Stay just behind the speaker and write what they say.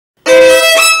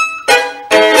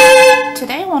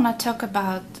want to talk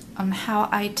about how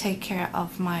I take care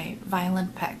of my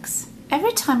violin pegs.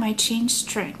 Every time I change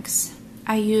strings,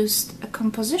 I used a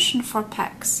composition for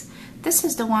pegs. This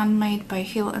is the one made by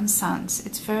Vioiln Sons.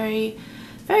 It's very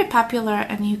popular,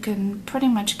 and you can pretty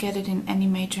much get it in any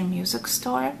major music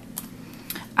store.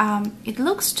 It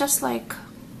looks just like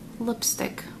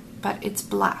lipstick, but it's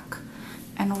black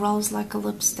and rolls like a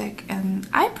lipstick, and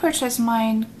I purchased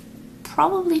mine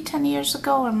probably 10 years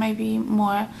ago or maybe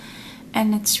more,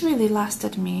 and it's really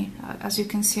lasted me, as you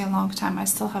can see, a long time. I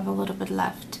still have a little bit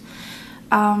left.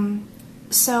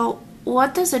 So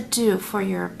what does it do for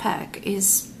your peg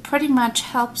is pretty much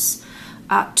helps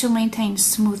to maintain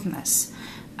smoothness.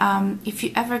 If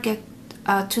you ever get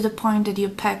to the point that your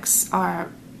pegs are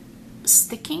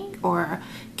sticking or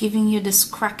giving you this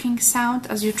cracking sound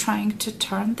as you're trying to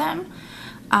turn them,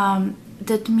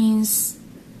 that means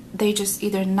they just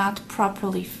either not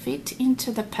properly fit into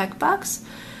the peg box,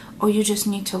 or you just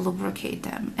need to lubricate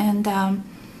them. And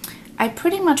I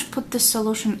pretty much put this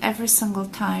solution every single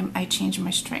time I change my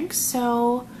strings.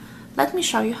 So let me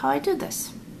show you how I do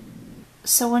this.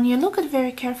 So when you look at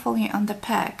very carefully on the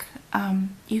peg,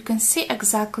 you can see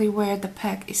exactly where the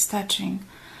peg is touching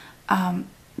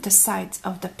the sides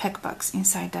of the peg box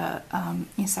inside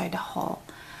the hole.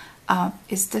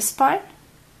 Is this part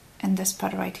and this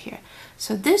part right here.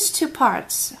 So these two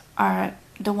parts are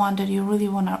the one that you really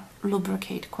want to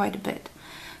lubricate quite a bit.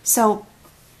 So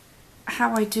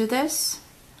how I do this,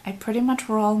 I pretty much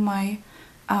roll my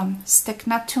stick,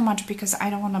 not too much because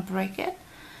I don't want to break it,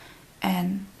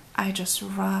 and I just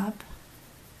rub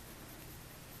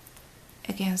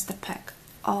against the peg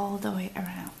all the way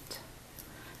around.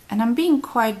 And I'm being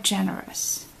quite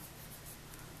generous.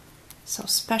 So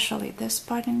especially this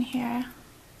part in here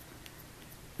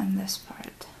and this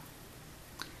part.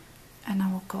 And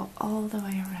I will go all the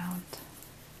way around.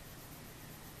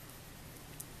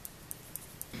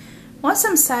 Once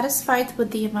I'm satisfied with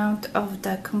the amount of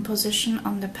the composition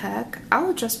on the peg,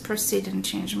 I'll just proceed and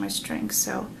change my strings.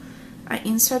 So I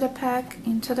insert a peg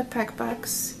into the peg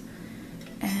box,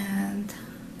 and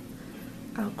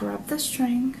I'll grab the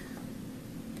string,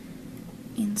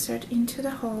 insert into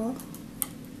the hole,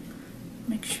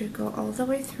 make sure you go all the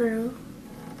way through,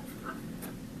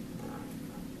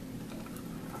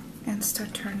 and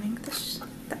start turning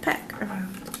the peg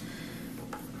around,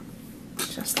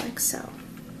 just like so.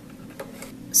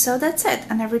 So that's it,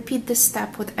 and I repeat this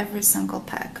step with every single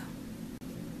peg.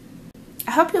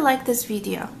 I hope you liked this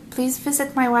video. Please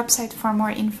visit my website for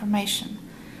more information.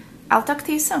 I'll talk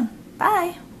to you soon.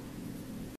 Bye!